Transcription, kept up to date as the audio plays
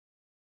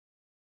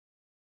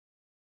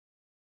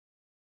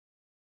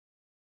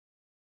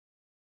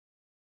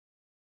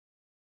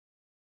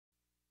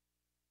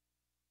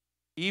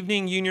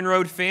Evening, Union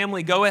Road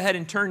family, go ahead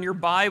and turn your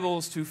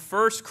Bibles to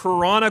 1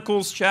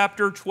 Chronicles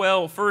chapter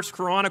 12. 1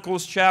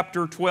 Chronicles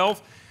chapter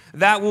 12.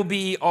 That will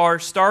be our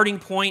starting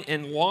point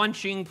and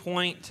launching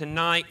point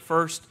tonight,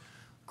 1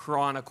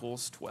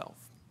 Chronicles 12.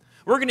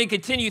 We're going to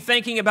continue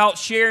thinking about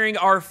sharing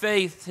our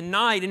faith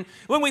tonight. And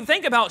when we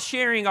think about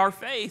sharing our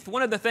faith,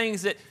 one of the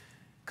things that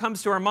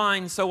comes to our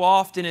mind so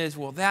often is,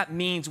 well, that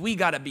means we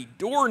got to be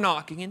door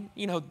knocking.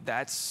 And,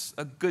 that's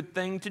a good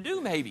thing to do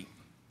maybe.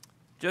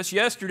 Just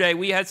yesterday,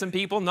 we had some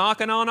people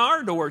knocking on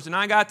our doors, and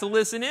I got to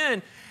listen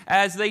in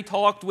as they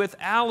talked with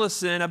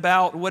Allison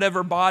about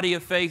whatever body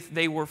of faith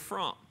they were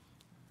from.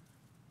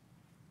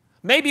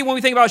 Maybe when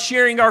we think about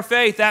sharing our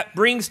faith, that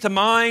brings to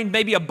mind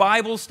maybe a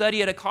Bible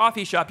study at a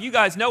coffee shop. You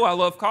guys know I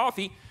love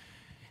coffee,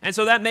 and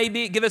so that may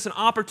give us an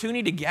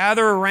opportunity to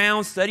gather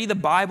around, study the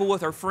Bible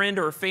with our friend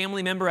or a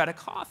family member at a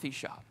coffee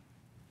shop.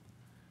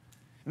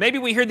 Maybe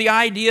we hear the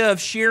idea of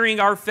sharing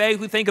our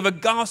faith. We think of a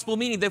gospel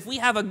meeting. That if we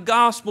have a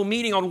gospel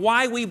meeting on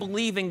why we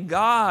believe in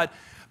God,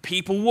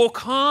 people will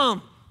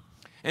come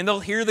and they'll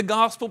hear the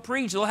gospel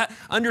preached. They'll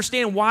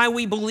understand why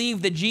we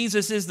believe that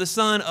Jesus is the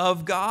Son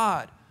of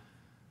God.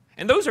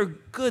 And those are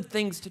good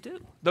things to do.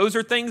 Those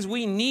are things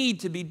we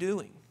need to be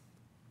doing.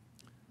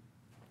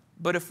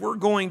 But if we're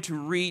going to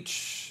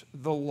reach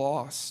the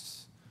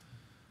lost,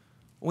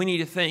 we need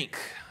to think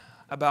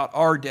about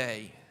our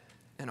day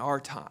and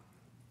our time.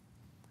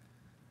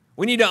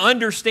 We need to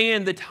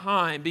understand the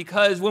time,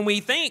 because when we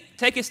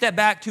take a step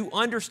back to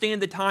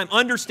understand the time,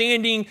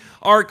 understanding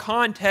our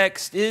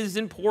context is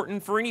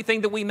important for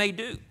anything that we may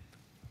do.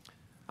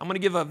 I'm going to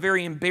give a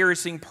very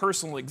embarrassing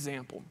personal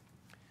example.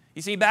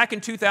 You see, back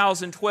in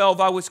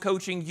 2012, I was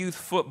coaching youth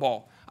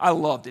football. I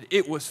loved it.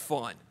 It was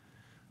fun.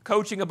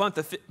 Coaching a bunch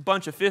of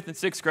 5th and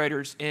 6th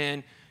graders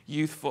in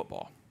youth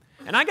football.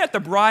 And I got the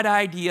bright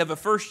idea of a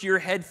first-year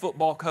head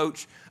football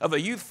coach of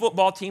a youth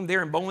football team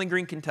there in Bowling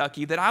Green,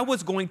 Kentucky, that I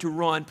was going to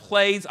run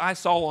plays I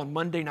saw on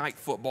Monday Night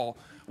Football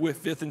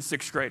with 5th and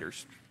 6th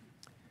graders.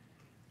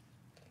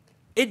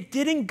 It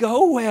didn't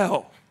go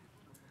well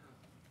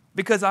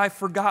because I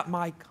forgot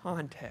my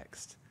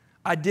context.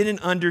 I didn't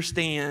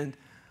understand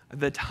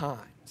the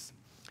times.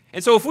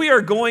 And so if we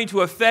are going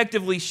to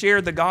effectively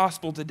share the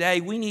gospel today,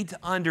 we need to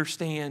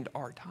understand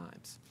our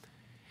times.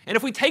 And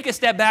if we take a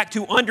step back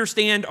to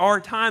understand our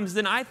times,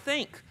 then I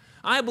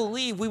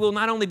believe we will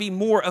not only be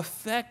more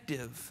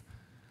effective,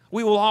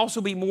 we will also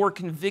be more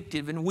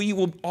convicted, and we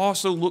will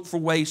also look for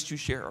ways to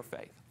share our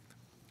faith.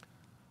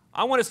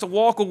 I want us to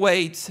walk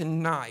away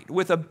tonight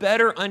with a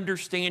better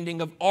understanding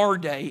of our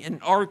day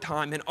and our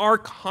time and our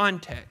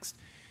context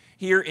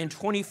here in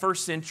 21st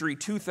century,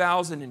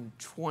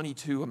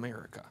 2022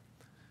 America.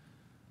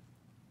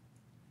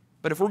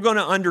 But if we're going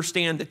to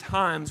understand the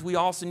times, we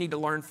also need to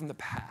learn from the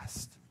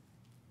past.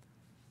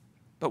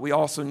 But we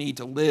also need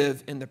to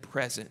live in the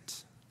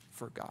present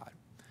for God.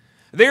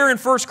 There in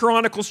 1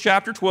 Chronicles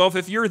chapter 12,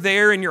 if you're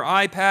there in your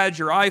iPads,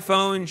 your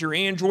iPhones, your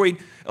Android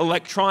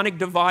electronic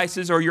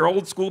devices, or your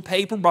old school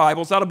paper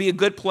Bibles, that'll be a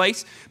good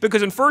place,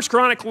 because in 1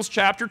 Chronicles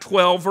chapter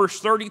 12, verse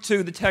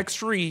 32, the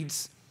text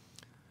reads,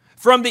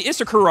 "From the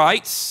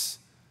Issacharites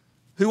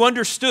who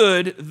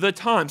understood the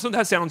time," so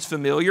that sounds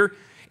familiar,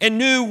 "and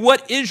knew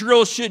what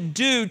Israel should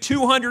do,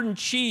 200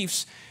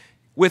 chiefs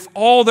with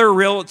all their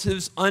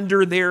relatives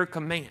under their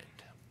command."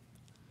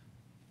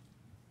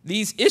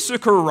 These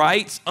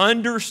Issacharites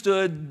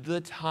understood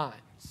the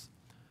times.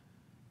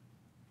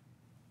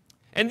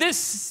 And this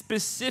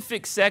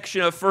specific section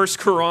of 1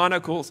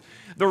 Chronicles,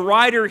 the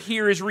writer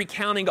here is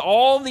recounting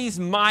all these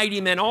mighty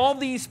men, all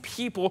these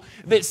people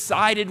that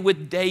sided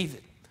with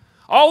David.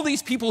 All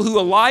these people who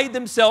allied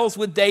themselves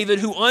with David,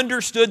 who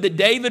understood that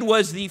David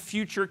was the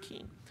future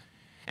king.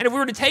 And if we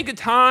were to take a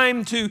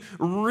time to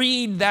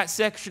read that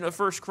section of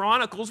 1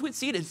 Chronicles, we'd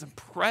see it as an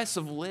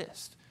impressive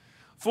list,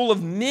 full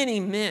of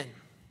many men,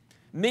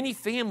 many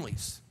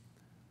families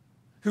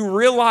who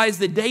realized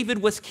that David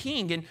was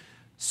king and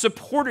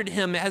supported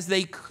him as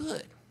they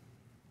could.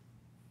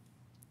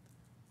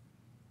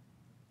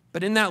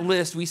 But in that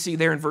list, we see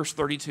there in verse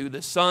 32,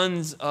 the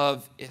sons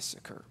of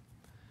Issachar.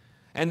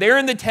 And there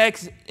in the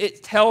text,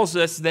 it tells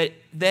us that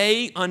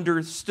they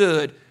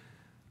understood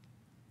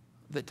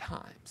the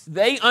times.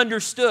 They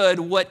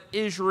understood what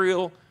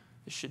Israel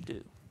should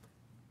do.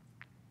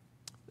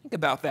 Think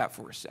about that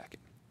for a second.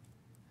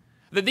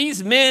 That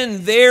these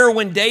men there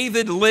when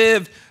David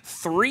lived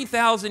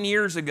 3,000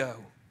 years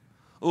ago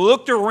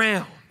looked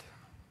around.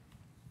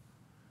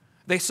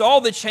 They saw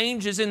the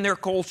changes in their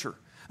culture.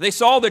 They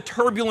saw the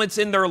turbulence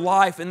in their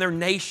life, in their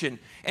nation,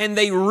 and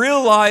they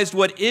realized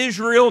what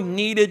Israel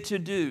needed to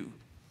do.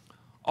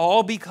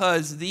 All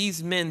because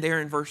these men there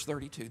in verse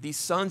 32, these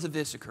sons of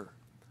Issachar,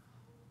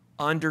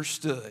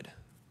 understood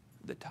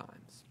the times.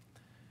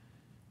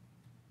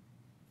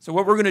 So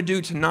what we're going to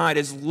do tonight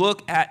is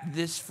look at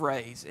this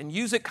phrase and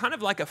use it kind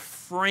of like a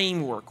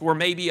framework or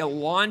maybe a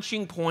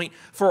launching point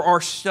for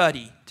our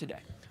study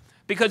today.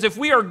 Because if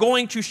we are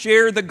going to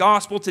share the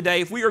gospel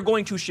today, if we are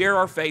going to share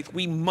our faith,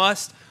 we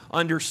must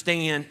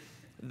understand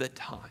the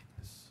times.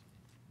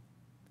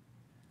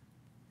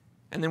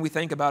 And then we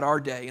think about our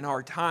day and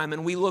our time,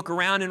 and we look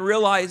around and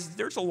realize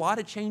there's a lot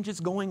of changes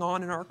going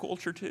on in our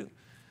culture too.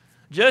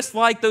 Just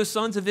like those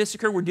sons of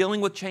Issachar were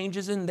dealing with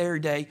changes in their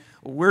day,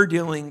 we're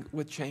dealing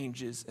with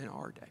changes in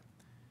our day.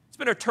 It's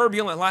been a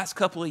turbulent last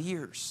couple of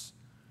years.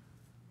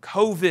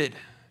 COVID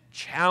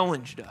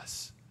challenged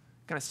us.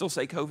 Can I still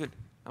say COVID?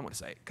 I'm going to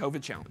say it.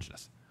 COVID challenged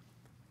us.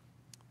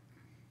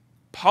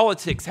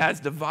 Politics has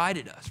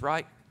divided us,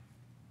 right?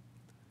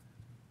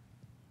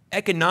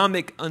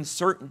 Economic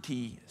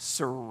uncertainty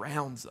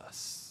surrounds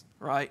us,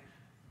 right?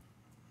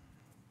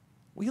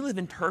 We live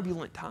in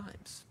turbulent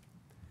times.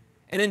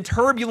 And in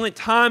turbulent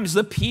times,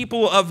 the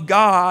people of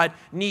God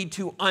need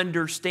to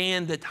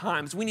understand the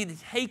times. We need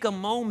to take a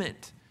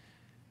moment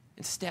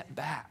and step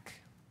back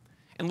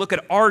and look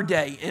at our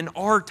day and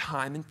our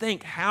time and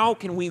think, how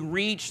can we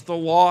reach the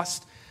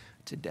lost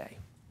today?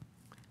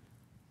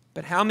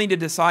 But how many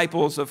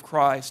disciples of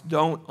Christ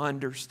don't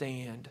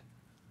understand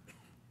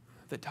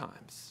the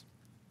times?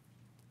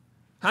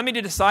 How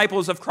many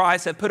disciples of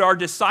Christ have put our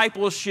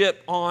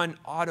discipleship on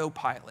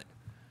autopilot?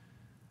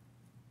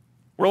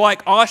 We're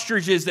like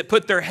ostriches that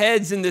put their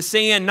heads in the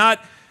sand,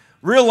 not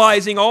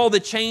realizing all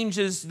the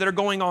changes that are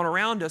going on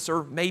around us,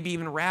 or maybe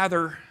even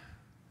rather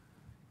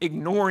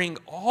ignoring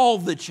all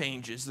the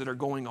changes that are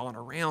going on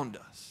around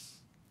us.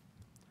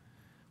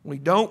 We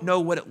don't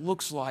know what it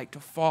looks like to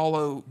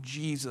follow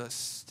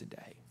Jesus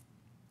today.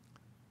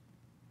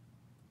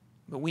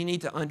 But we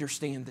need to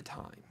understand the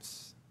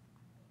times.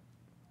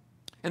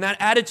 And that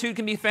attitude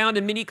can be found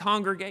in many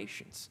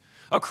congregations.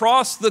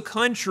 Across the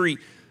country,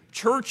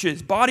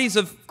 churches, bodies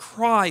of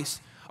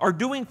Christ are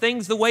doing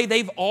things the way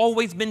they've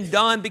always been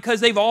done because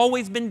they've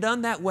always been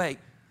done that way,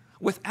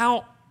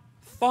 without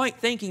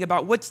thinking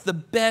about what's the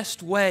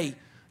best way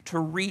to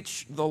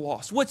reach the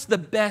lost. What's the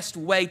best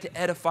way to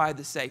edify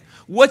the saved?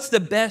 What's the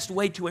best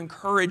way to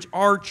encourage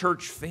our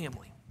church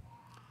family?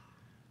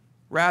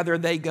 Rather,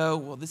 they go,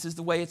 well, this is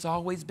the way it's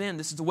always been.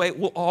 This is the way it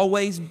will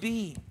always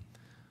be,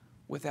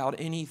 without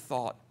any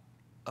thought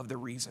of the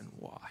reason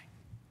why.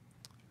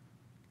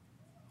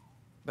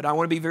 But I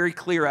want to be very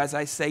clear as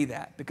I say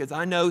that, because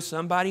I know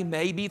somebody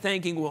may be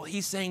thinking, well,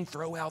 he's saying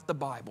throw out the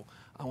Bible.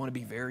 I want to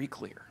be very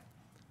clear.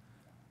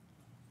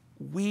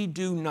 We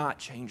do not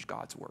change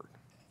God's word.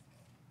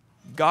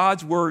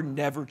 God's word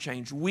never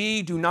changed.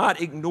 We do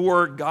not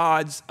ignore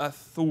God's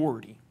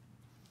authority.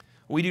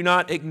 We do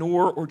not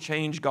ignore or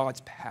change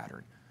God's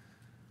pattern.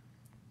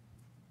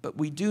 But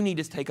we do need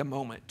to take a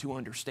moment to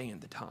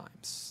understand the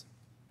times.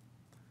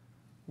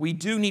 We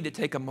do need to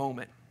take a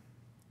moment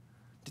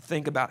to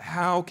think about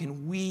how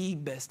can we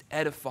best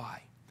edify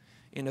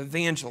and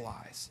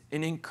evangelize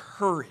and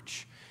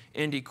encourage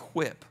and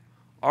equip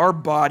our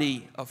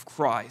body of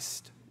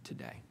Christ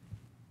today.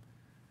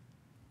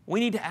 We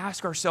need to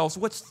ask ourselves,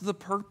 what's the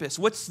purpose?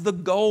 What's the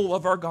goal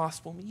of our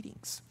gospel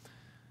meetings?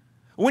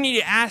 We need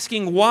to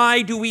asking,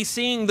 why do we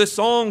sing the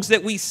songs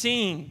that we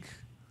sing?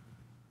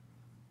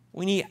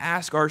 We need to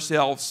ask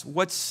ourselves,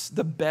 what's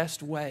the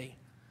best way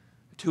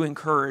to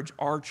encourage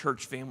our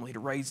church family to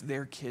raise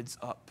their kids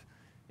up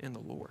in the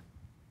Lord?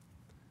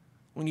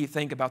 We need to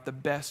think about the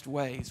best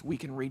ways we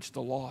can reach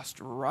the lost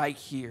right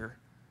here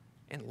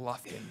in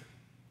Lufkin,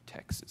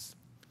 Texas.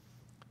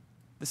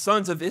 The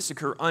sons of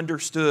Issachar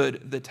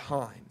understood the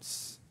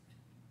times.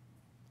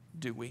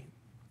 Do we?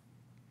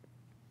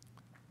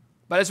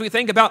 But as we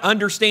think about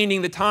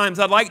understanding the times,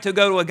 I'd like to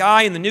go to a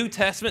guy in the New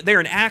Testament there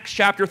in Acts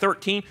chapter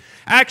 13.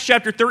 Acts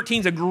chapter 13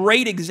 is a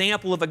great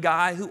example of a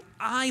guy who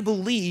I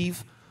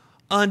believe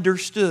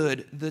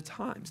understood the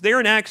times. There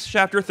in Acts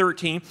chapter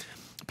 13,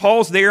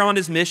 Paul's there on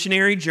his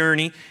missionary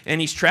journey,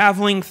 and he's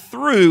traveling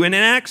through. And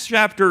in Acts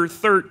chapter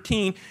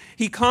 13,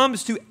 he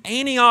comes to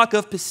Antioch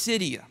of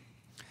Pisidia.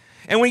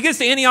 And when he gets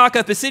to Antioch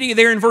of Pisidia,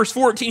 there in verse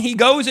 14, he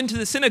goes into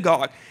the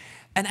synagogue.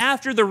 And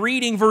after the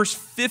reading, verse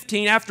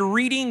 15, after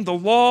reading the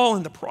law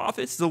and the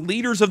prophets, the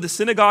leaders of the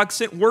synagogue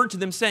sent word to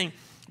them saying,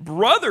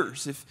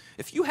 brothers,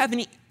 if you have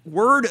any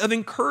word of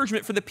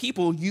encouragement for the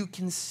people, you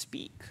can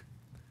speak.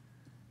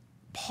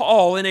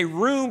 Paul, in a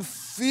room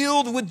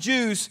filled with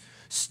Jews,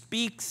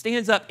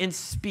 stands up and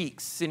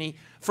speaks. And he,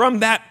 from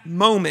that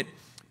moment,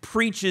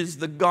 preaches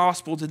the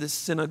gospel to the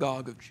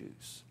synagogue of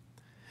Jews.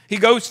 He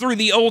goes through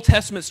the Old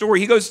Testament story.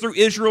 He goes through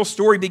Israel's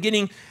story,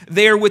 beginning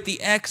there with the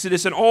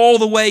Exodus and all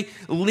the way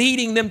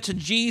leading them to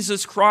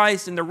Jesus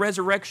Christ and the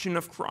resurrection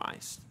of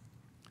Christ.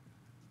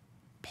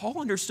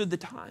 Paul understood the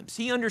times.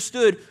 He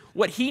understood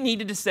what he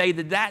needed to say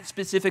to that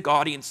specific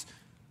audience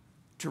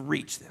to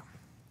reach them.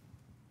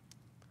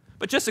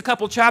 But just a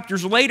couple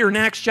chapters later, in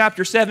Acts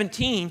chapter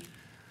 17,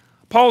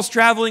 Paul's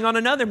traveling on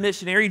another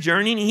missionary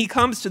journey, and he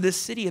comes to this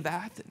city of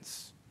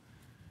Athens.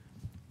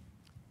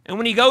 And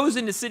when he goes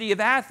into the city of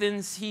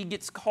Athens, he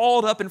gets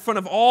called up in front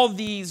of all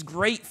these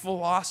great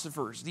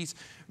philosophers, these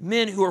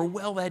men who are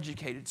well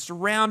educated,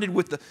 surrounded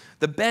with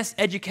the best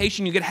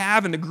education you could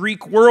have in the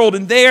Greek world.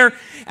 And there,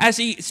 as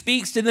he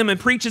speaks to them and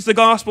preaches the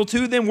gospel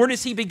to them, where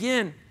does he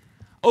begin?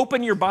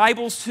 Open your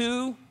Bibles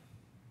to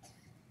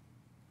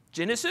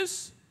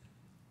Genesis.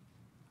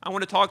 I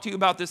want to talk to you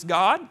about this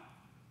God.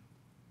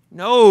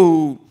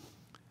 No.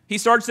 He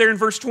starts there in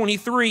verse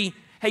 23.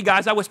 Hey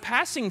guys, I was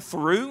passing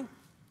through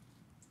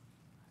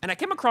and I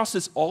came across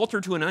this altar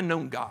to an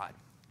unknown God.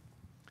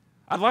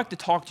 I'd like to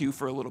talk to you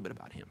for a little bit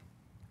about him.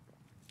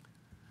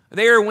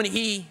 There, when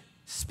he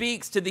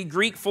speaks to the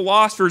Greek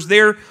philosophers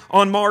there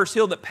on Mars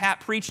Hill that Pat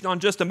preached on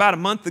just about a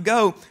month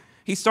ago,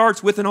 he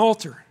starts with an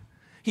altar.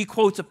 He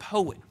quotes a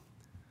poet.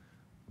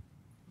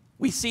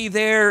 We see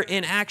there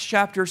in Acts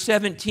chapter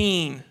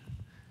 17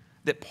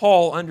 that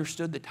Paul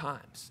understood the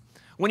times.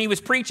 When he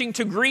was preaching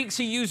to Greeks,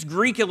 he used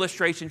Greek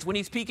illustrations. When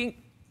he's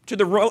speaking to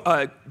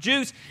the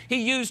Jews,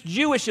 he used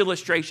Jewish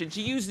illustrations.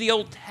 He used the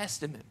Old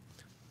Testament.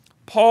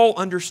 Paul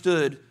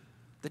understood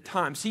the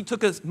times. He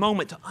took a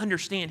moment to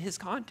understand his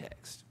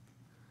context.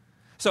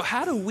 So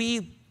how do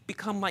we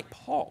become like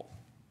Paul?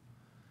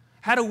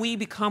 How do we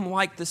become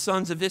like the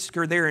sons of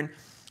Issachar there in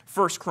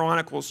 1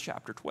 Chronicles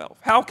chapter 12?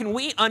 How can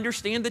we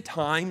understand the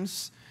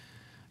times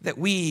that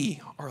we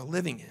are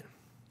living in?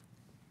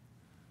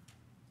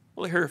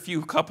 Well, here are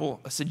a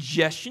couple of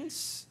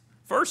suggestions.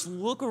 First,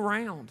 look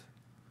around.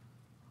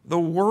 The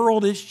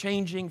world is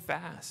changing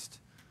fast.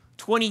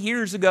 20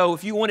 years ago,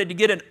 if you wanted to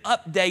get an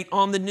update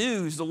on the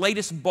news, the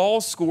latest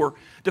ball score,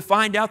 to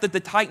find out that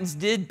the Titans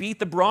did beat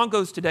the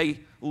Broncos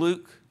today,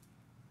 Luke,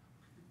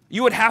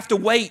 you would have to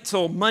wait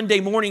till Monday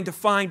morning to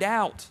find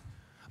out.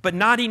 But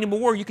not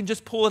anymore. You can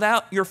just pull it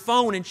out your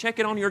phone and check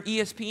it on your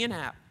ESPN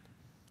app.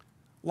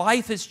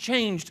 Life has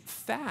changed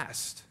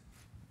fast.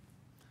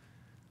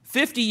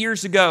 50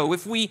 years ago,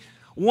 if we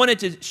wanted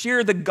to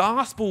share the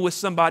gospel with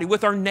somebody,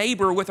 with our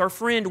neighbor, with our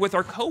friend, with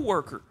our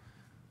coworker,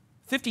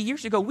 50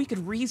 years ago, we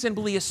could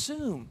reasonably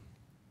assume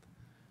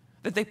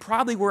that they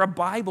probably were a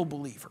Bible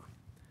believer.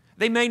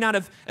 They may not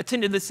have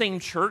attended the same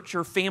church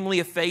or family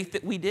of faith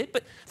that we did,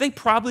 but they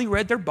probably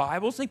read their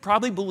Bibles, they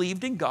probably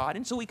believed in God,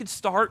 and so we could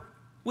start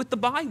with the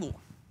Bible.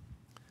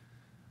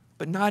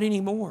 But not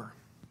anymore.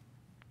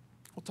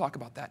 We'll talk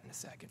about that in a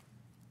second.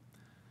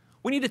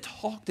 We need to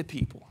talk to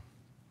people.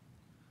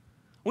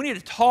 We need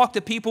to talk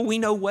to people we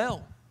know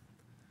well.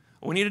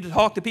 We need to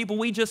talk to people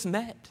we just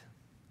met.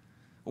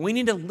 We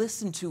need to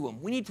listen to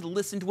them. We need to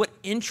listen to what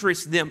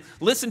interests them.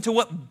 Listen to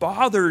what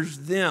bothers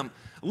them.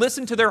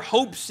 Listen to their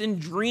hopes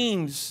and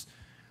dreams,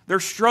 their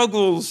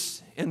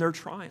struggles and their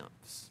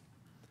triumphs.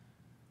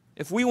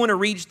 If we want to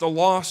reach the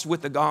lost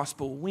with the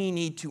gospel, we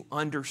need to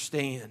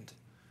understand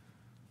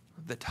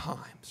the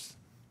times.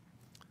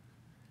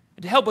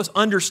 And to help us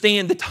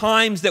understand the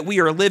times that we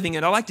are living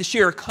in, I'd like to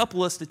share a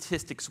couple of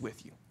statistics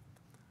with you.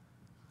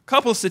 A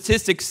couple of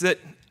statistics that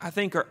I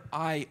think are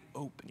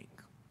eye-opening.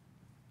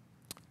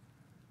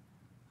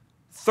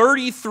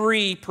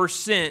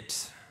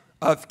 33%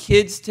 of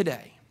kids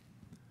today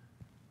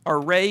are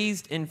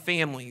raised in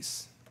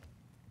families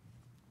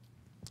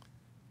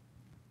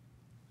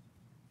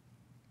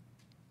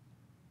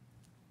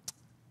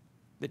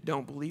that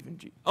don't believe in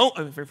Jesus. Oh,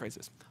 let me rephrase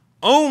this.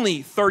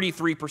 Only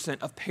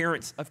 33% of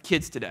parents of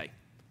kids today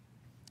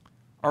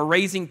are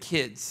raising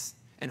kids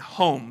in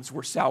homes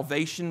where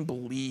salvation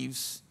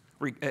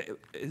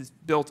is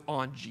built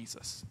on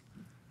Jesus.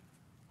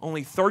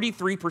 Only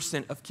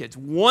 33% of kids,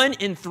 1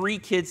 in 3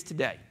 kids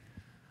today,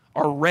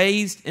 are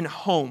raised in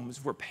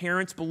homes where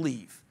parents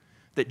believe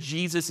that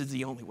Jesus is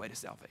the only way to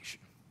salvation.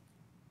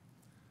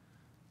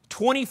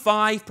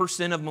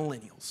 25% of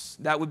millennials,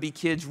 that would be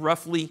kids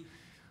roughly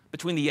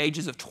between the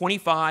ages of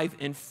 25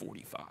 and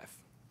 45.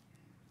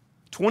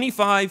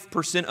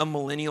 25% of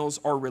millennials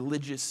are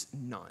religious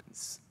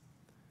nuns.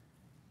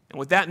 And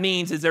what that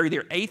means is they're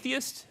either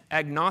atheist,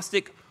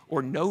 agnostic,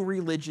 or no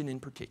religion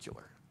in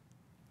particular.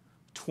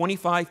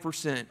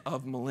 25%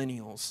 of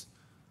millennials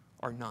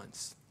are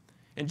nuns.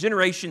 And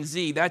Generation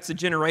Z, that's a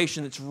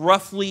generation that's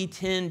roughly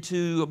 10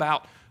 to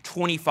about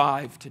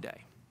 25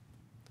 today.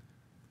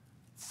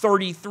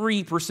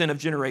 33% of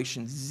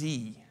Generation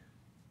Z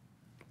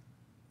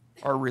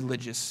are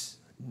religious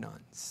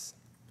nuns.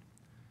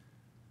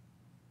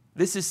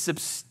 This is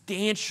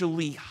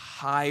substantially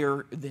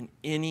higher than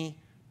any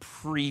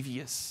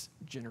previous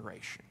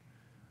generation.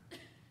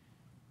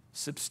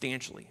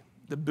 Substantially.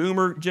 The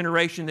boomer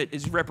generation that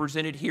is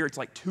represented here, it's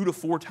like 2 to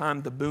 4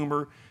 times the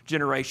boomer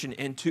generation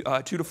and 2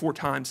 to 4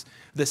 times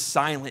the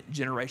silent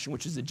generation,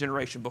 which is the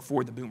generation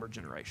before the boomer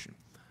generation.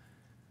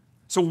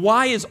 So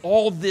why is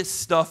all this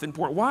stuff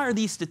important? Why are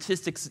these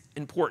statistics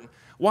important?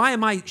 Why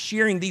am I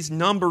sharing these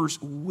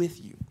numbers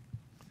with you?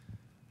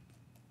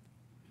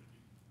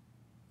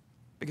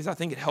 Because I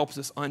think it helps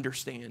us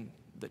understand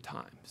the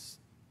times.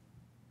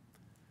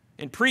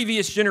 In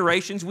previous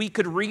generations, we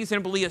could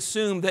reasonably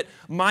assume that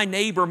my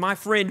neighbor, my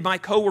friend, my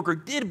coworker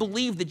did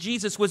believe that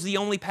Jesus was the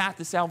only path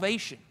to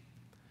salvation.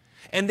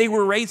 And they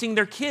were raising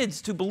their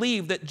kids to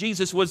believe that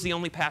Jesus was the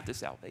only path to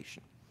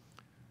salvation.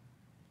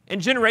 In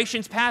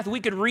generations past,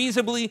 we could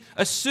reasonably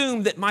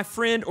assume that my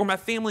friend or my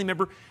family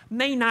member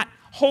may not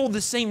hold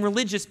the same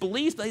religious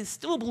beliefs, but they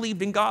still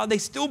believed in God, they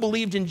still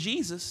believed in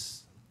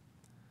Jesus.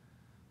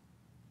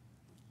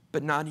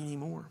 But not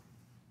anymore.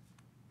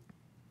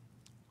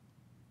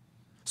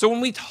 So when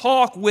we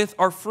talk with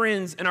our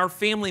friends and our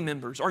family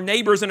members, our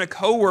neighbors and our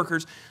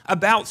coworkers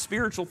about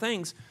spiritual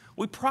things,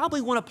 we probably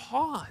want to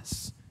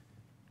pause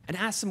and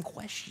ask some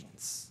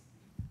questions.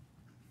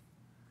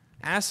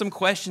 Ask some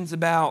questions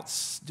about,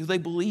 do they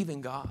believe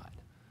in God?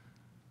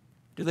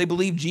 Do they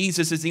believe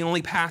Jesus is the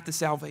only path to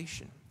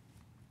salvation?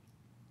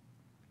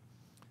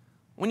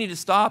 We need to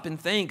stop and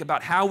think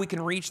about how we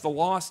can reach the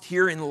lost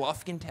here in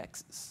Lufkin,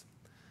 Texas.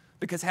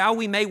 Because how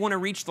we may want to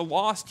reach the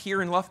lost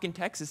here in Lufkin,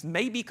 Texas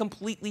may be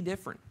completely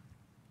different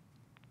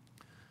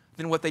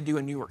than what they do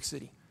in New York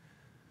City.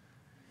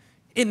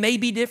 It may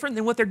be different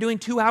than what they're doing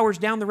 2 hours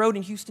down the road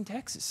in Houston,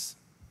 Texas.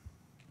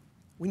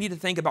 We need to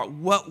think about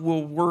what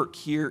will work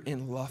here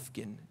in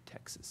Lufkin,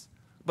 Texas.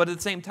 But at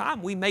the same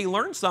time, we may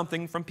learn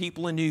something from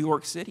people in New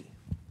York City.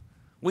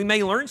 We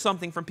may learn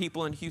something from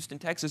people in Houston,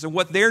 Texas, and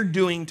what they're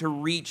doing to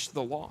reach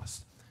the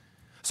lost.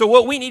 So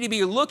what we need to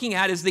be looking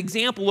at is the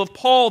example of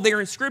Paul there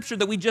in Scripture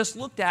that we just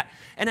looked at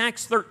in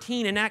Acts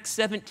 13 and Acts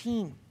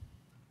 17.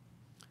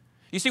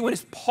 You see, when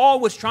Paul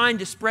was trying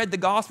to spread the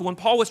gospel, when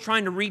Paul was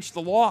trying to reach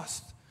the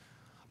lost,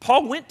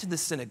 Paul went to the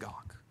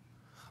synagogue.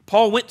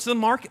 Paul went to the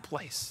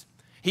marketplace.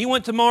 He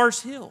went to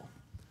Mars Hill.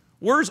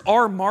 Where's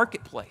our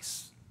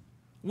marketplace?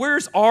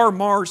 Where's our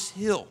Mars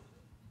Hill?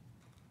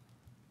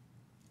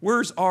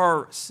 Where's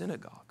our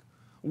synagogue?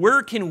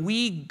 Where can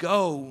we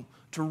go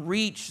to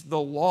reach the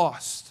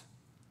lost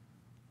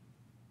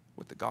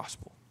with the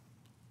gospel?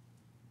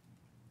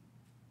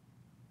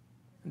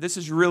 This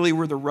is really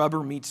where the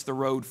rubber meets the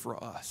road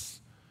for us,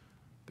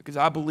 because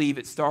I believe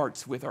it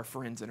starts with our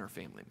friends and our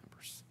family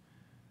members.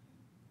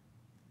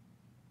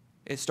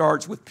 It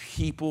starts with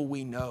people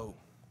we know,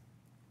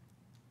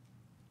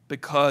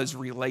 because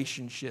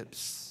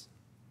relationships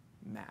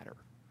matter.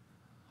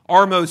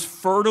 Our most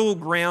fertile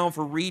ground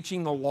for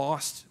reaching the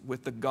lost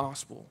with the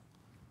gospel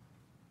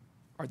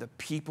are the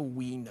people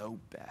we know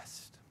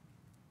best.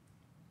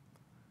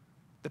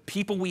 The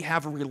people we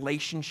have a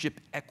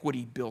relationship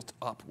equity built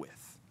up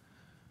with.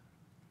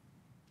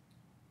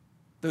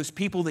 Those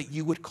people that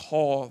you would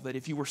call that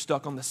if you were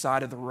stuck on the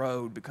side of the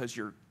road because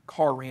your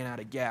car ran out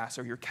of gas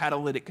or your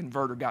catalytic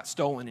converter got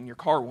stolen and your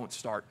car won't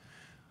start.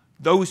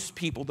 Those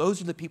people,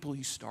 those are the people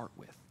you start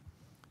with.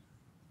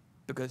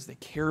 Because they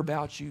care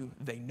about you,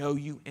 they know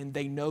you, and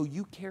they know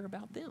you care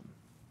about them.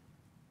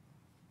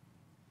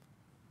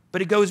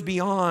 But it goes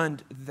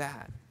beyond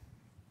that.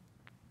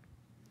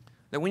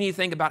 That we need to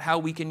think about how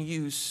we can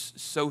use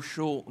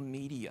social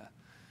media.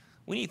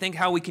 We need to think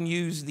how we can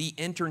use the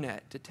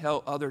internet to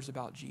tell others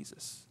about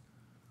Jesus.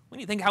 We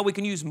need to think how we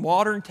can use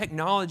modern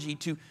technology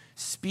to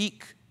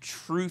speak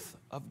truth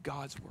of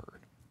God's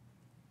Word.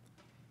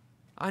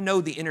 I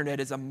know the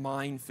internet is a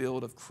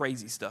minefield of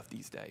crazy stuff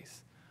these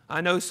days. I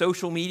know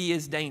social media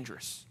is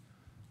dangerous.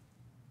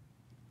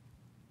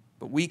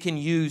 But we can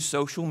use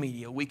social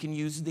media, we can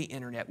use the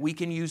internet, we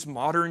can use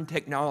modern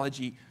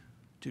technology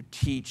to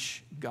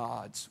teach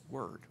God's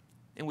Word.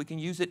 And we can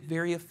use it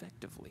very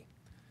effectively.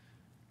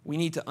 We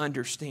need to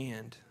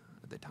understand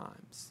the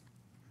times.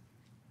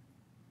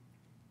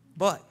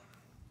 But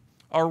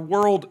our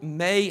world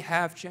may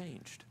have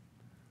changed.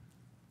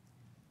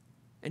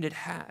 And it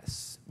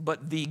has.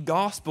 But the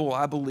gospel,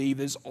 I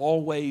believe, is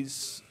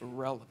always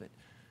relevant.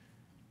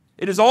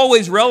 It is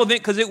always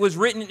relevant because it was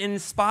written and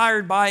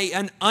inspired by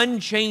an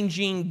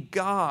unchanging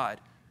God.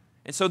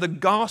 And so the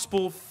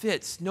gospel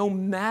fits no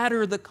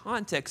matter the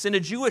context, in a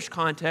Jewish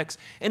context,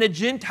 in a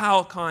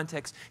Gentile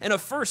context, in a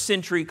first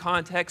century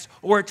context,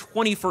 or a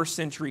 21st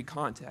century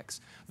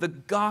context. The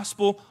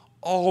gospel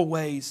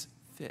always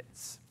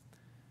fits.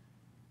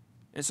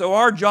 And so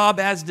our job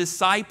as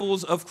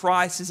disciples of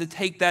Christ is to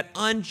take that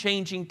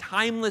unchanging,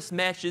 timeless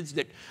message,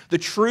 that the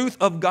truth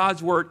of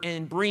God's Word,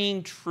 and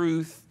bring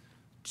truth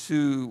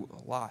to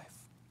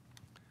life.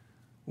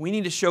 We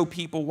need to show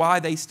people why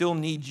they still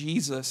need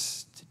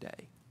Jesus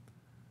today.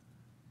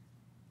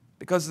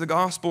 Because the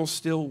gospel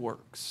still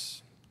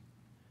works.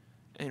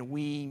 And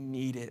we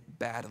need it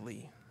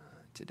badly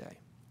today.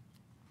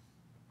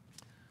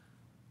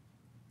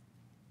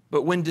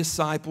 But when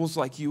disciples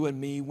like you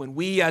and me, when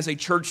we as a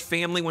church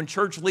family, when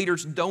church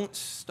leaders don't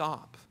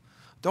stop,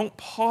 don't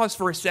pause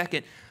for a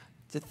second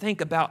to think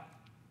about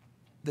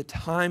the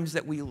times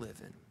that we live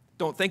in.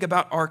 Don't think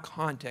about our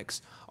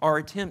context. Our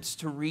attempts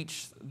to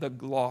reach the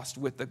lost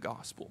with the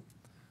gospel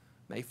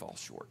may fall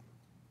short.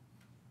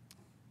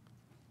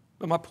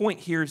 But my point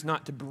here is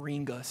not to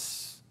bring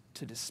us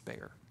to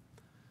despair.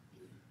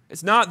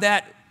 It's not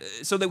that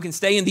so that we can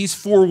stay in these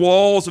four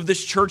walls of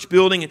this church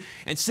building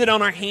and sit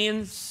on our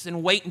hands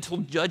and wait until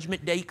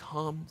judgment day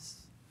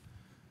comes.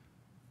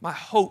 My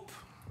hope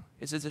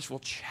is that this will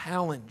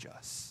challenge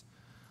us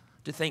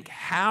to think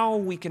how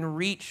we can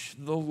reach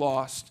the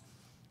lost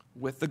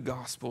with the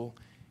gospel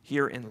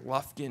here in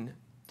Lufkin,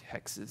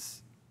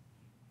 Texas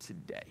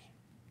today.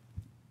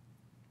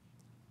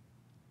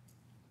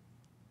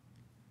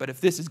 But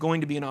if this is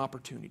going to be an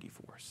opportunity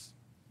for us,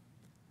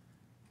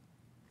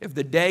 if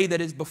the day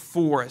that is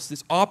before us,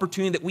 this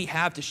opportunity that we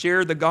have to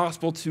share the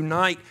gospel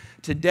tonight,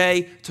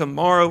 today,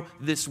 tomorrow,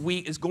 this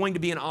week, is going to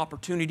be an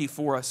opportunity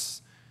for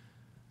us,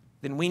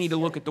 then we need to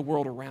look at the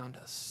world around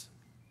us.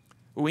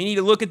 We need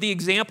to look at the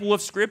example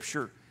of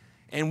Scripture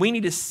And we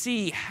need to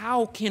see,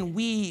 how can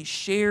we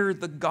share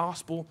the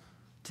gospel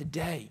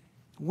today?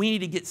 We need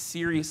to get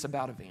serious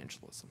about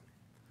evangelism.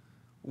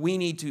 We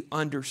need to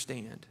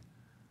understand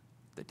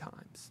the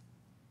times.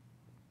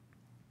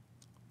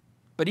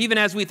 But even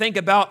as we think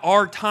about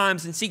our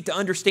times and seek to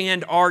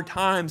understand our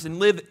times and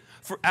live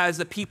as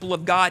the people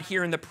of God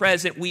here in the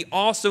present, we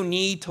also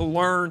need to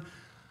learn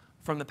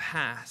from the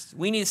past.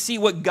 We need to see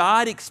what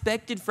God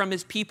expected from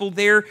His people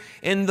there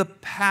in the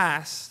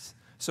past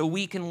so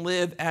we can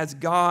live as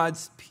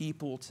God's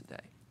people today.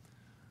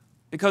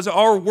 Because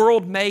our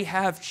world may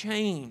have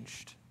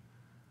changed,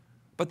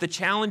 but the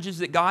challenges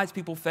that God's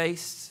people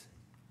faced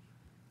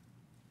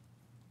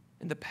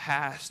in the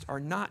past are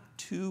not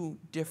too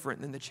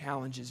different than the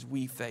challenges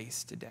we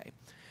face today.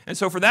 And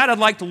so for that, I'd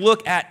like to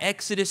look at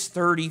Exodus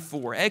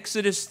 34.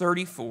 Exodus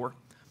 34.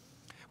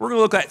 We're going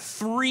to look at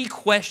 3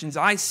 questions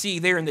I see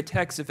there in the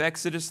text of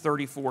Exodus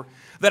 34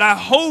 that I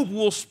hope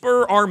will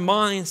spur our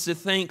minds to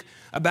think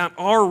about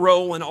our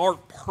role and our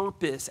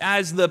purpose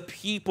as the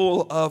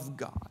people of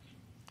God.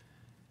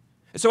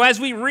 So as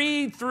we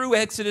read through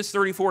Exodus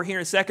 34 here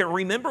in a second,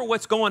 remember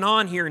what's going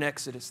on here in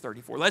Exodus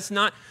 34. Let's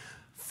not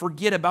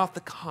forget about the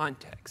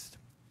context.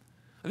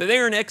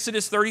 There in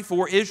Exodus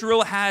 34,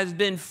 Israel has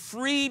been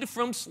freed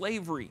from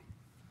slavery.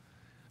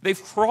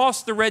 They've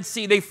crossed the Red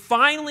Sea. They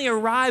finally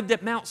arrived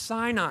at Mount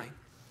Sinai.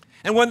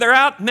 And when they're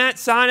out at Mount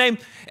Sinai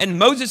and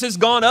Moses has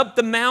gone up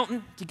the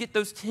mountain to get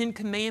those 10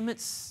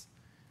 commandments,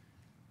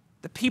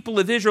 the people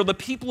of Israel, the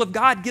people of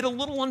God, get a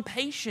little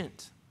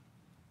impatient.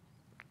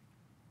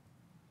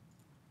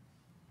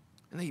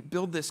 And they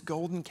build this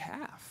golden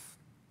calf.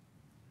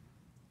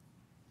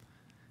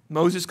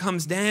 Moses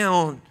comes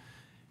down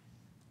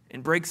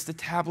and breaks the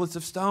tablets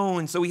of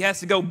stone. So he has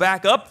to go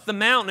back up the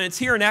mountain. And it's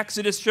here in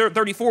Exodus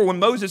 34 when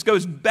Moses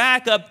goes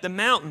back up the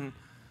mountain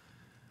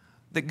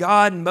that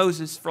God and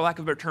Moses, for lack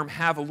of a better term,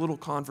 have a little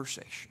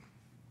conversation.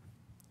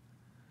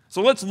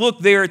 So let's look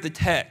there at the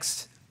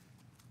text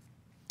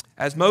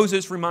as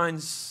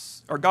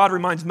God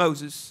reminds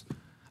Moses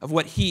of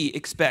what he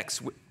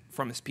expects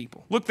from his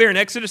people. Look there in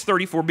Exodus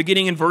 34,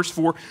 beginning in verse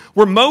 4,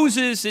 where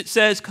Moses, it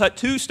says, cut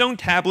 2 stone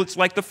tablets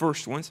like the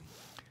first ones.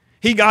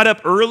 He got up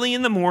early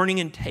in the morning,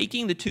 and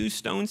taking the 2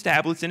 stone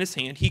tablets in his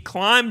hand, he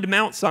climbed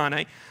Mount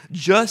Sinai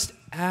just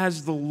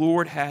as the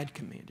Lord had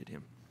commanded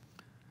him.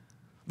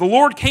 The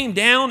Lord came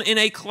down in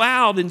a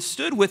cloud and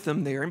stood with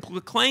them there and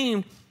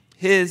proclaimed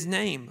his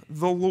name,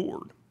 the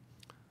Lord.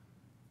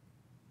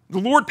 The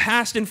Lord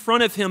passed in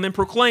front of him and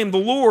proclaimed, the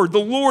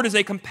Lord is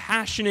a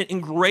compassionate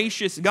and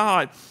gracious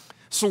God,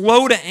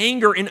 slow to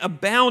anger and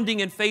abounding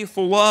in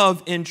faithful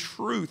love and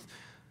truth,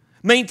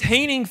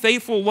 maintaining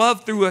faithful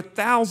love through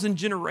 1,000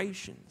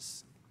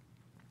 generations,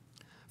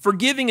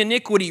 forgiving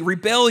iniquity,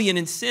 rebellion,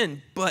 and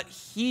sin. But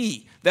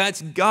He,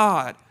 that's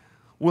God,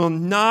 will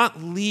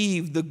not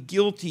leave the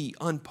guilty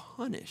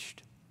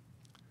unpunished,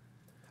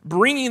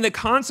 bringing the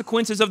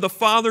consequences of the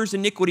father's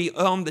iniquity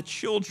on the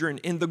children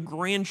and the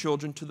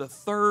grandchildren to the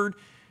 3rd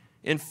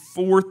and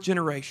 4th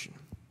generation.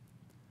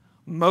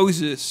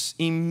 Moses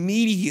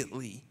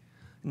immediately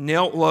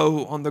knelt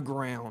low on the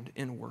ground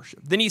in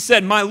worship. Then he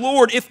said, my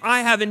Lord, if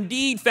I have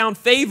indeed found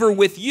favor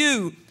with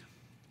you,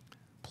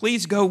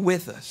 please go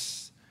with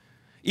us.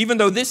 Even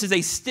though this is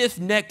a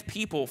stiff-necked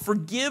people,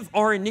 forgive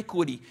our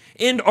iniquity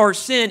and our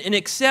sin and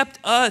accept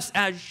us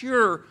as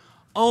your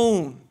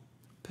own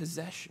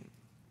possession.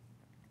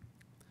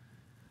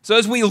 So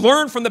as we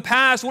learn from the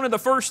past, one of the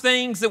first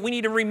things that we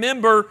need to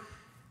remember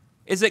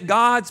is that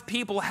God's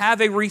people have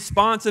a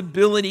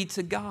responsibility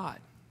to God.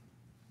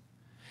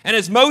 And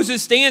as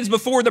Moses stands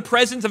before the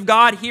presence of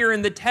God here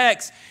in the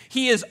text,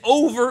 he is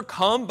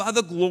overcome by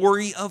the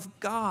glory of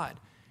God.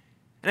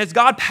 And as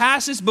God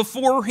passes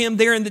before him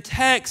there in the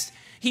text,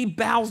 he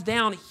bows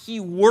down, he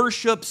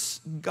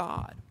worships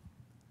God.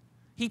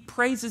 He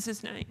praises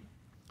his name.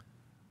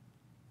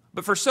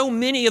 But for so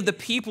many of the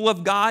people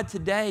of God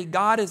today,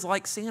 God is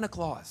like Santa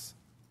Claus.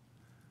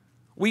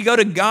 We go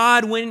to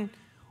God when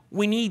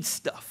we need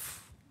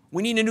stuff.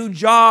 We need a new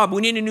job.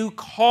 We need a new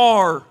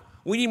car.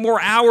 We need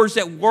more hours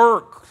at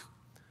work.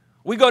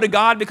 We go to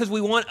God because we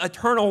want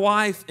eternal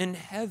life in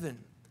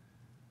heaven.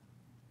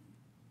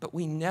 But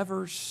we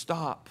never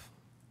stop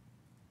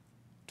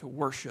to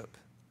worship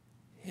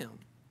Him.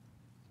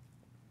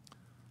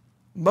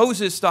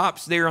 Moses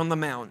stops there on the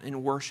mountain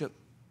and worship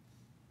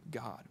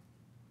God.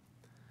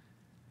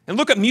 And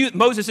look at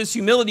Moses'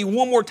 humility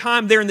one more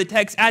time there in the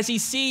text. As he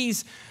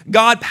sees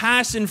God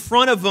pass in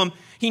front of him,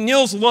 he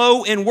kneels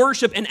low in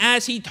worship. And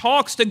as he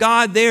talks to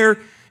God there,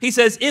 he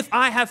says, if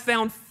I have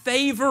found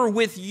favor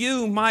with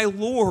you, my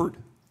Lord,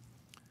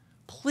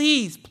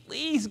 please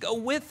go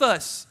with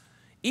us.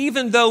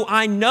 Even though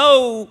I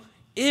know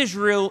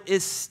Israel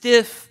is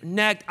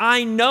stiff-necked.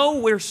 I know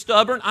we're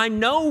stubborn. I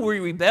know we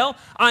rebel.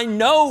 I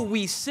know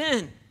we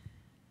sin.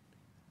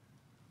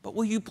 But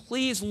will you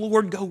please,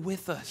 Lord, go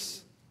with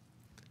us?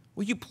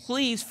 Will you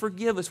please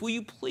forgive us? Will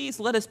you please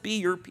let us be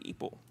your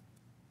people?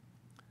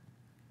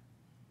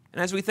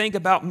 And as we think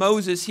about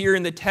Moses here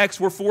in the text,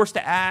 we're forced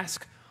to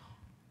ask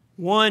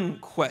one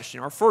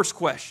question, our first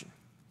question.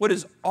 What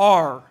is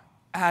our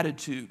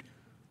attitude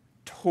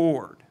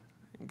toward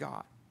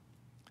God?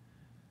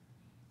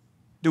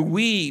 Do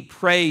we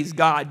praise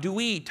God? Do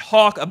we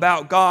talk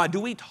about God? Do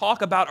we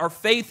talk about our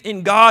faith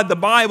in God, the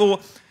Bible,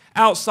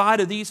 outside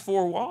of these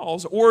four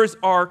walls? Or is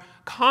our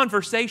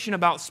conversation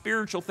about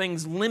spiritual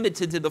things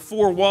limited to the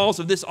four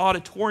walls of this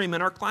auditorium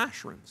in our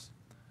classrooms?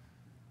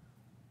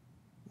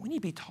 We need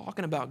to be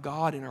talking about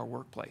God in our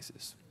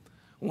workplaces.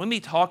 We need to be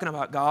talking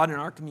about God in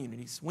our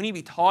communities. We need to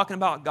be talking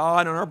about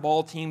God in our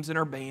ball teams and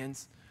our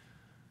bands.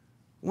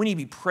 We need to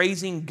be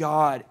praising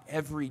God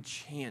every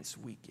chance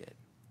we get.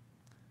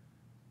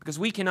 Because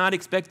we cannot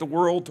expect the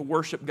world to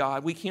worship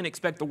God. We can't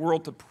expect the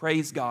world to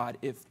praise God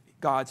if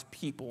God's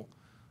people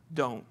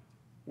don't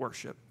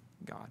worship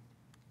God.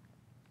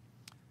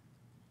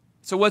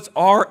 So what's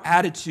our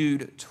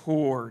attitude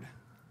toward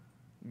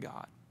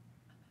God?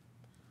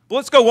 Well,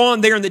 let's go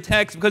on there in the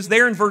text, because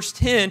there in verse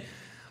 10,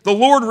 the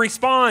Lord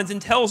responds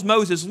and tells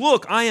Moses,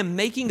 "Look, I am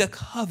making a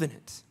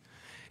covenant.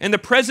 In the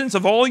presence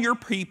of all your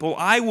people,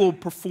 I will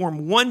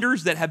perform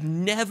wonders that have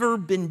never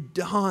been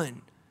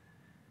done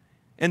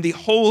in the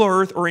whole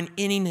earth or in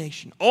any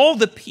nation. All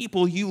the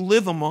people you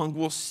live among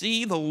will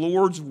see the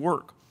Lord's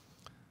work.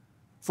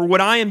 For what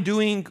I am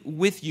doing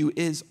with you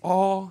is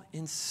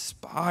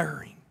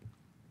awe-inspiring.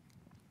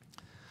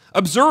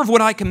 Observe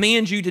what I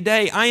command you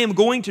today. I am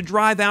going to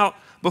drive out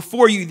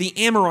before you the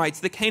Amorites,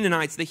 the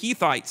Canaanites, the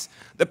Hittites,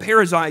 the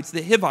Perizzites,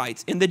 the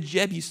Hivites, and the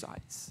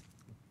Jebusites."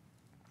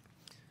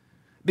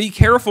 Be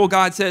careful,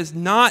 God says,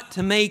 not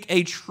to make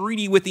a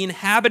treaty with the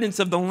inhabitants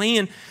of the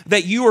land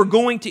that you are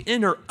going to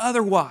enter.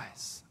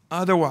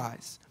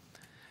 Otherwise,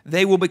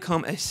 they will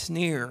become a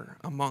snare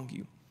among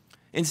you.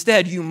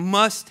 Instead, you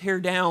must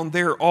tear down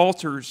their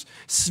altars,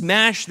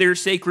 smash their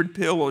sacred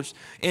pillars,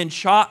 and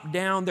chop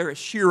down their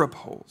Asherah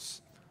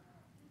poles,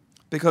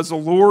 because the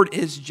Lord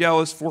is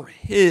jealous for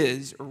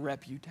His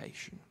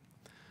reputation.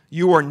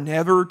 You are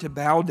never to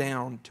bow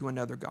down to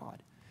another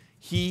god.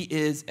 He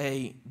is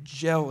a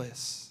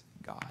jealous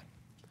God.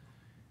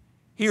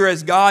 Here,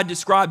 as God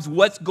describes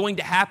what's going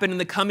to happen in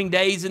the coming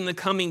days and the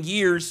coming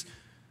years,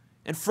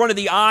 in front of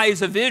the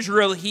eyes of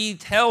Israel, He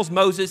tells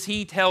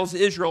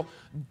Israel,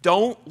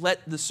 don't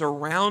let the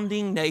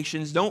surrounding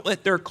nations, don't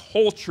let their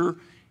culture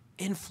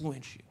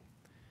influence you.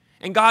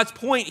 And God's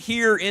point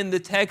here in the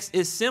text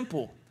is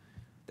simple,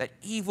 that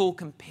evil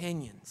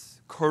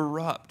companions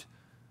corrupt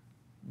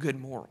good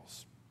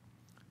morals.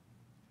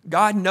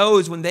 God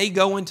knows when they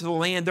go into the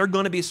land, they're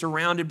going to be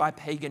surrounded by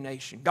pagan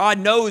nation. God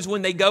knows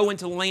when they go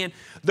into the land,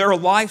 their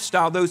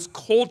lifestyle, those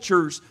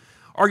cultures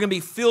are going to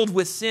be filled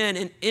with sin,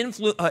 and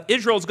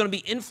Israel is going to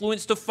be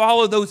influenced to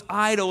follow those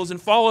idols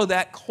and follow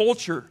that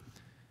culture.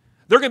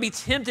 They're going to be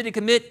tempted to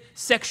commit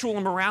sexual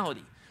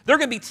immorality. They're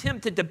going to be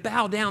tempted to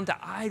bow down to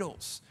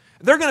idols.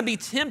 They're going to be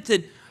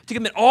tempted to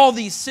commit all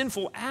these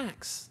sinful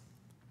acts.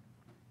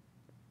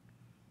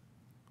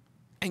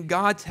 And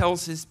God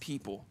tells His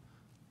people,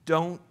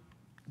 don't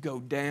go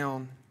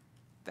down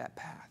that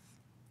path.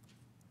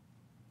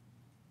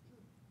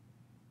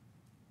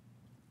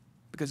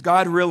 Because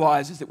God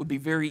realizes it would be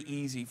very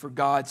easy for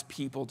God's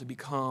people to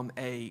become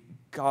a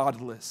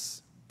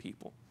godless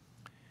people.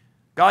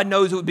 God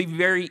knows it would be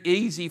very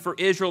easy for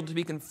Israel to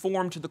be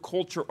conformed to the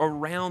culture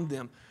around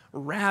them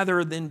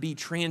rather than be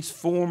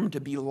transformed to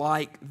be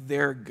like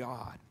their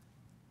God.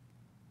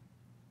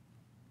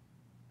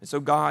 And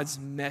so God's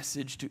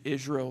message to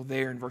Israel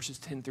there in verses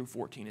 10 through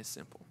 14 is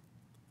simple.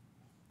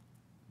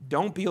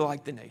 Don't be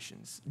like the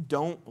nations.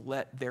 Don't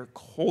let their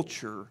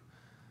culture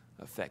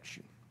affect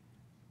you.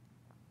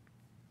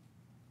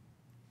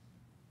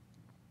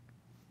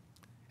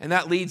 And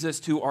that leads us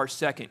to our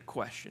second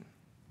question.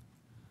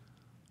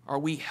 Are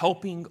we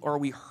helping or are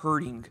we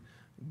hurting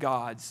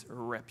God's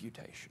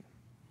reputation?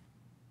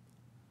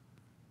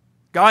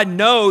 God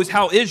knows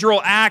how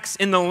Israel acts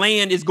in the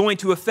land is going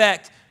to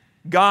affect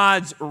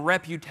God's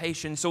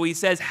reputation. So He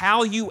says,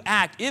 how you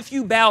act, if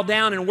you bow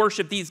down and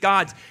worship these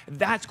gods,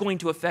 that's going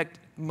to affect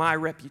my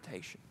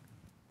reputation.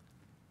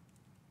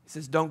 He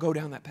says, don't go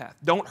down that path.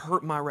 Don't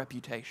hurt my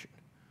reputation.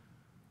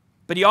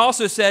 But He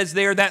also says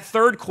there, that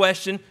third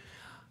question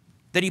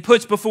that He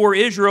puts before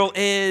Israel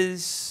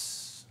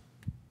is,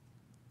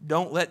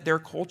 don't let their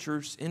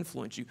cultures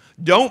influence you.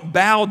 Don't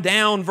bow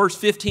down, verse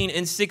 15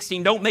 and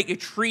 16. Don't make a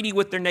treaty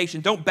with their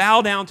nation. Don't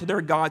bow down to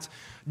their gods.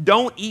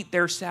 Don't eat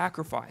their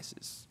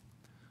sacrifices.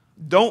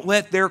 Don't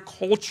let their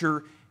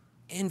culture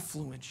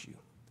influence you,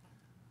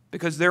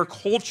 because their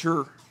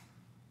culture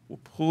will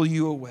pull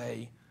you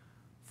away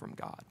from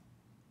God.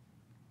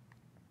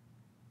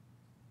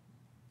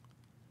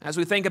 As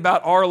we think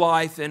about our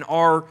life and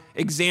our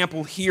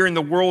example here in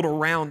the world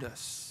around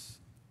us,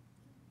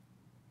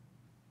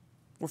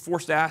 we're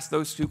forced to ask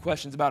those two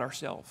questions about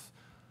ourselves.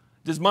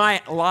 Does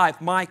my life,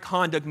 my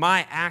conduct,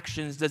 my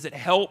actions, does it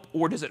help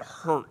or does it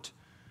hurt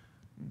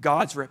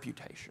God's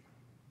reputation?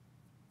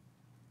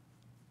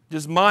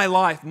 Does my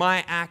life,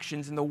 my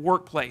actions in the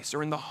workplace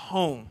or in the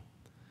home,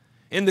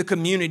 in the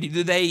community,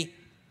 do they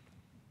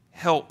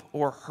help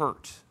or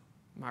hurt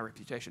my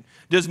reputation?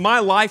 Does my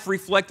life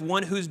reflect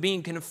one who's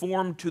being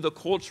conformed to the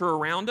culture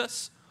around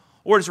us,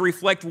 Or does it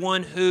reflect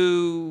one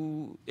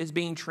who is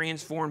being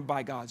transformed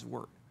by God's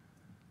word?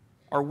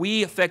 Are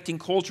we affecting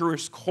culture, or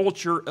is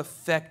culture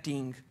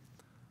affecting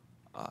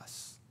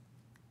us?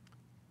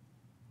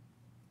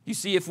 You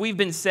see, if we've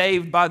been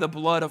saved by the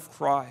blood of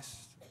Christ,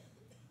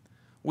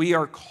 we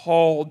are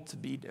called to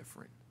be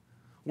different.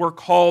 We're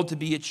called to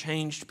be a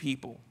changed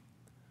people.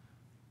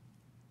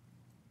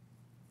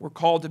 We're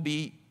called to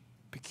be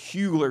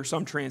peculiar,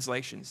 some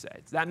translations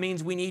say. That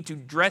means we need to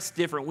dress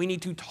different. We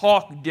need to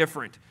talk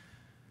different.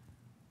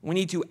 We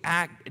need to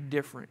act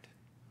different.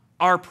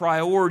 Our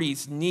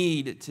priorities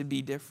need to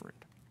be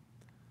different.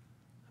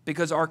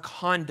 Because our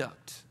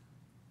conduct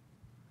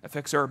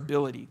affects our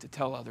ability to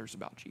tell others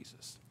about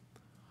Jesus.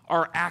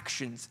 Our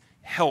actions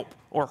help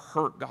or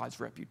hurt God's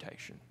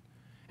reputation.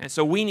 And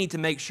so we need to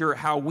make sure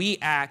how we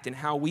act and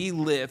how we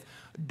live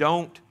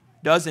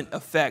doesn't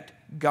affect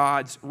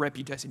God's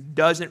reputation,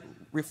 doesn't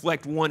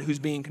reflect one who's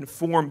being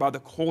conformed by the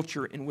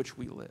culture in which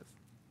we live.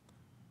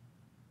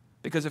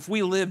 Because if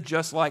we live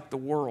just like the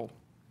world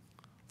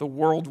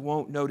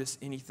won't notice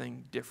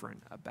anything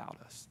different about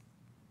us.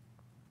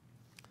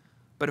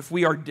 But if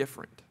we are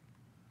different,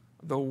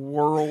 the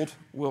world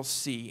will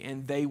see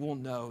and they will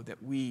know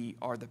that we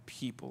are the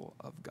people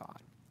of God.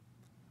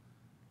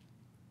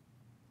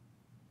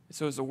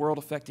 So is the world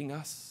affecting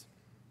us,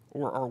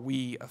 or are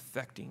we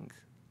affecting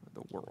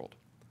the world?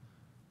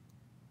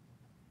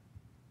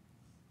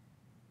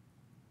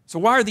 So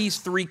why are these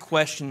three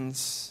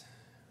questions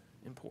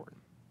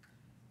important?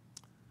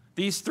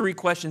 These three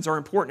questions are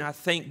important, I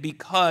think,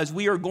 because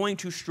we are going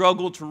to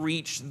struggle to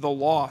reach the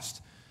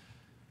lost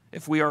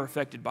if we are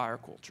affected by our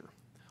culture.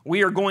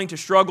 We are going to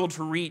struggle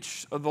to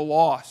reach the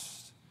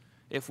lost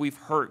if we've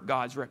hurt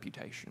God's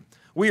reputation.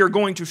 We are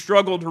going to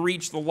struggle to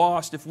reach the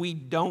lost if we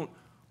don't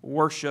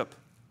worship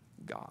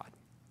God.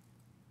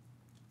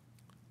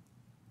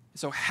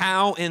 So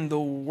how in the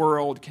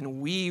world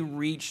can we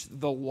reach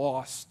the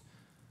lost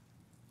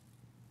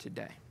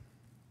today?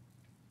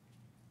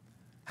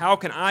 How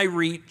can I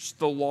reach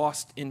the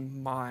lost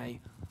in my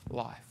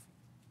life?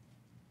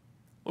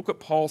 Look what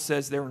Paul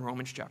says there in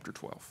Romans chapter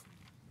 12.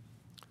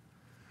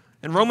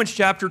 In Romans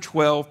chapter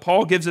 12,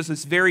 Paul gives us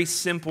this very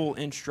simple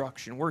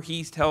instruction where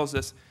he tells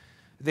us,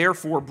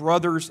 "Therefore,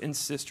 brothers and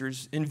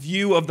sisters, in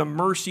view of the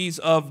mercies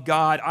of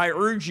God, I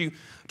urge you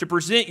to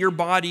present your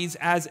bodies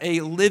as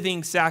a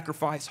living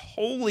sacrifice,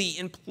 holy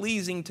and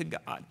pleasing to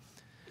God.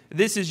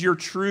 This is your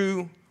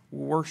true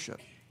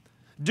worship.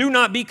 Do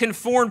not be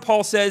conformed,"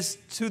 Paul says,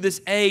 "to this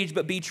age,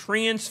 but be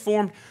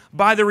transformed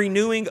by the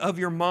renewing of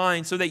your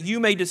mind, so that you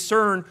may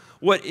discern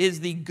what is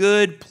the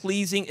good,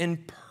 pleasing,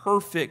 and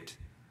perfect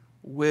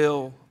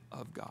will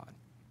of God."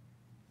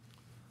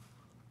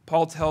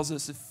 Paul tells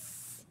us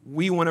if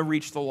we want to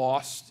reach the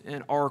lost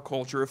in our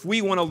culture, if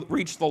we want to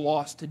reach the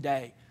lost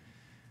today,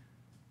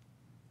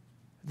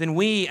 then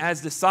we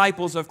as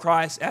disciples of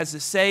Christ, as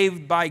the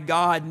saved by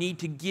God, need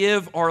to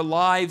give our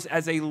lives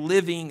as a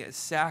living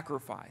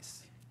sacrifice.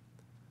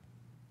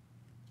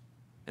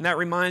 And that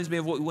reminds me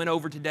of what we went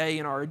over today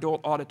in our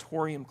adult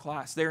auditorium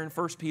class there in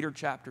 1 Peter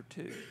chapter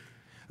 2.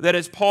 That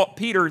as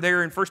Peter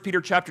there in 1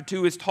 Peter chapter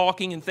 2 is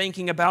talking and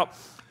thinking about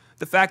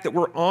the fact that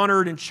we're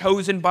honored and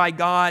chosen by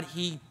God,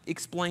 he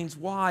explains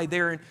why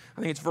there in,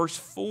 I think it's verse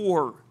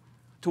 4,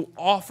 to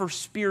offer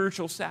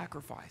spiritual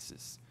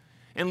sacrifices.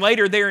 And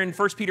later there in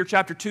 1 Peter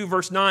chapter 2,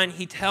 verse 9,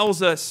 he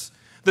tells us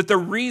that the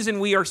reason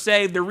we are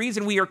saved, the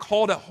reason we are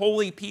called a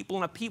holy people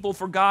and a people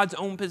for God's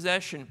own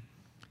possession,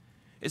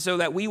 is so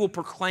that we will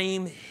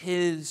proclaim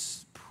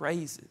His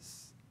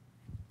praises.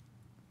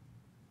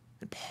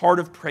 And part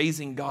of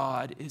praising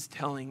God is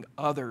telling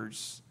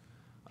others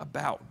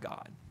about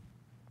God.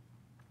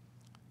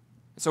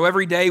 So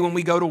every day when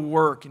we go to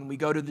work and we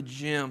go to the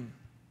gym,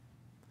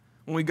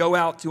 when we go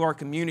out to our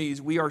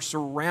communities, we are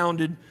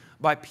surrounded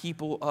by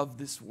people of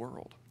this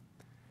world.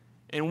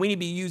 And we need to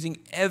be using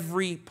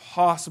every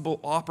possible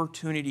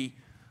opportunity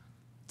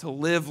to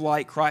live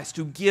like Christ,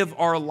 to give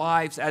our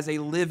lives as a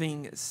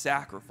living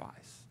sacrifice.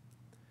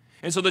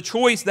 And so the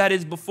choice that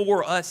is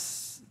before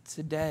us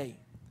today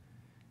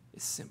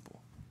is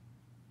simple.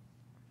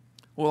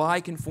 Will I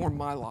conform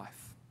my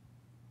life,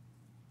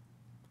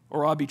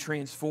 or I'll be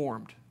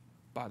transformed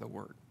by the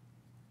Word?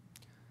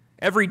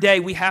 Every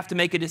day we have to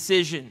make a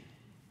decision.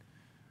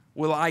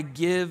 Will I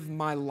give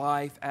my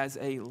life as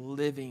a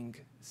living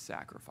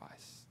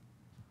sacrifice,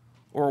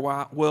 or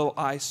will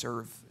I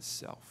serve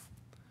self?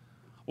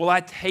 Will I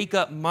take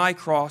up my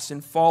cross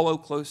and follow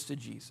close to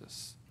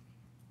Jesus?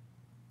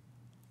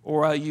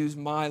 Or I use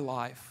my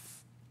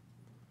life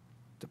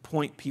to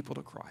point people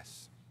to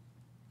Christ?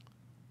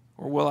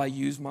 Or will I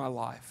use my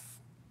life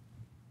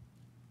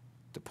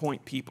to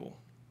point people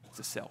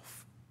to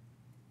self?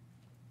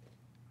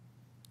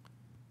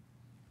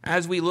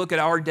 As we look at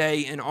our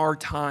day and our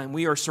time,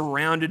 we are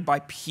surrounded by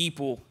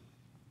people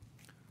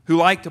who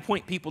like to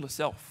point people to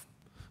self,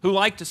 who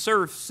like to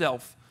serve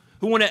self,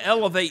 who want to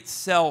elevate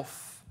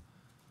self.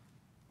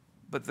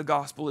 But the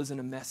gospel isn't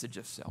a message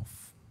of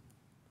self.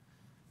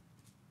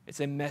 It's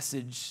a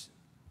message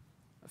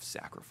of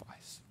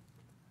sacrifice.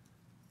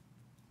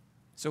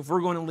 So if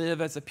we're going to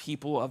live as a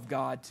people of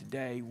God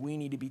today, we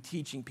need to be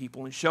teaching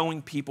people and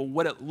showing people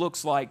what it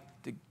looks like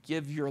to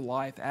give your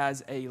life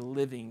as a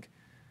living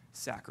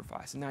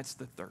sacrifice. And that's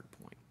the third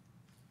point.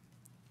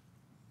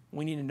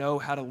 We need to know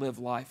how to live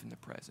life in the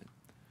present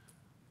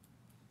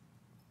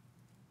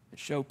and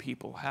show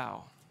people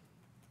how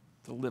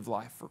to live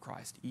life for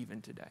Christ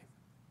even today.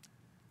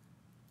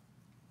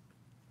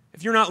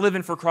 If you're not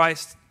living for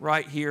Christ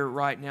right here,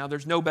 right now,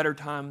 there's no better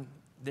time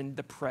than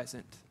the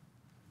present.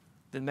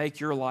 Then make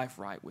your life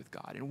right with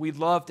God. And we'd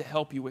love to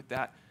help you with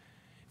that.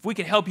 If we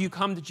can help you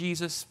come to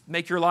Jesus,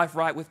 make your life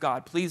right with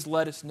God, please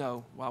let us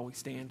know while we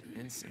stand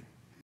and sing.